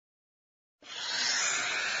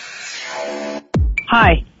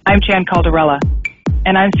Hi, I'm Jan Caldarella,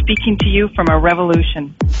 and I'm speaking to you from a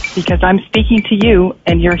revolution because I'm speaking to you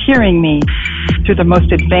and you're hearing me through the most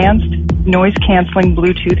advanced noise-canceling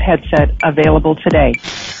Bluetooth headset available today,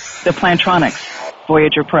 the Plantronics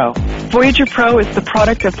Voyager Pro. Voyager Pro is the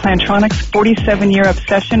product of Plantronics' 47-year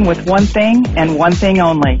obsession with one thing and one thing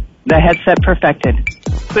only, the headset perfected.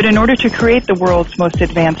 But in order to create the world's most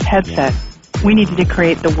advanced headset, we needed to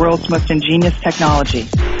create the world's most ingenious technology.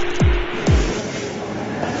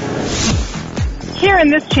 Here in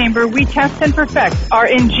this chamber, we test and perfect our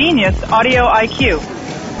ingenious audio IQ.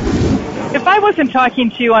 If I wasn't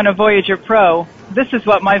talking to you on a Voyager Pro, this is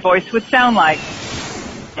what my voice would sound like.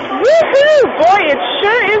 Woohoo! Boy, it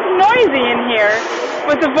sure is noisy in here.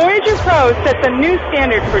 But the Voyager Pro sets a new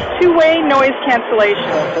standard for two-way noise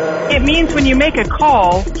cancellation. It means when you make a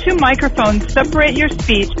call, two microphones separate your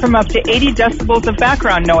speech from up to 80 decibels of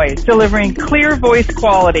background noise, delivering clear voice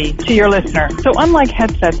quality to your listener. So unlike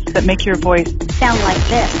headsets that make your voice sound like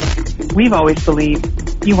this, we've always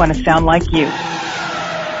believed you want to sound like you.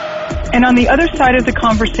 And on the other side of the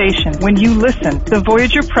conversation, when you listen, the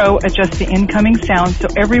Voyager Pro adjusts the incoming sound so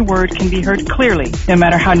every word can be heard clearly, no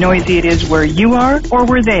matter how noisy it is where you are or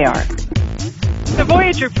where they are. The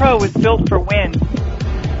Voyager Pro was built for wind,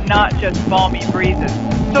 not just balmy breezes.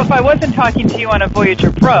 So if I wasn't talking to you on a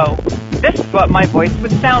Voyager Pro, this is what my voice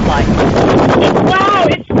would sound like. Wow,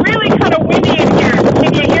 it's really kind of windy in here.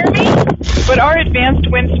 Can you hear me? But our advanced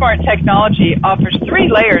WindSmart technology offers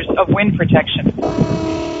 3 layers of wind protection.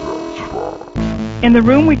 In the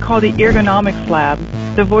room we call the Ergonomics Lab,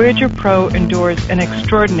 the Voyager Pro endures an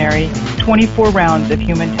extraordinary 24 rounds of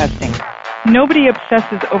human testing. Nobody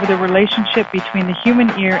obsesses over the relationship between the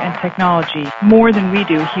human ear and technology more than we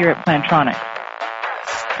do here at Plantronics.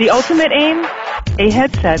 The ultimate aim? A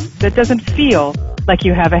headset that doesn't feel like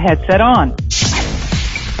you have a headset on.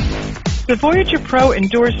 The Voyager Pro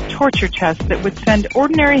endures torture tests that would send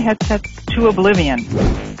ordinary headsets to oblivion.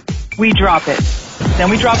 We drop it.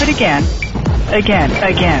 Then we drop it again. Again.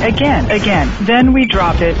 Then we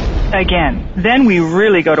drop it again. Then we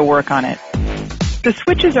really go to work on it. The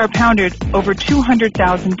switches are pounded over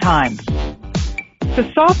 200,000 times. The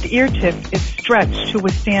soft ear tip is stretched to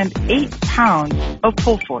withstand 8 pounds of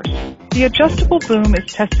pull force. The adjustable boom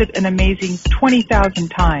is tested an amazing 20,000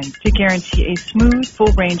 times to guarantee a smooth,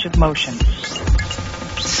 full range of motion.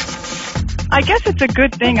 I guess it's a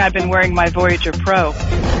good thing I've been wearing my Voyager Pro,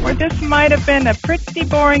 or this might have been a pretty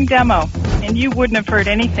boring demo, and you wouldn't have heard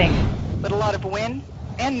anything but a lot of wind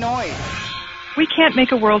and noise. We can't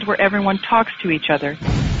make a world where everyone talks to each other,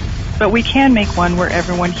 but we can make one where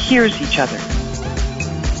everyone hears each other.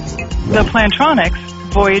 The Plantronics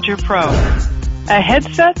Voyager Pro. A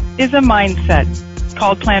headset is a mindset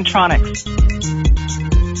called Plantronics.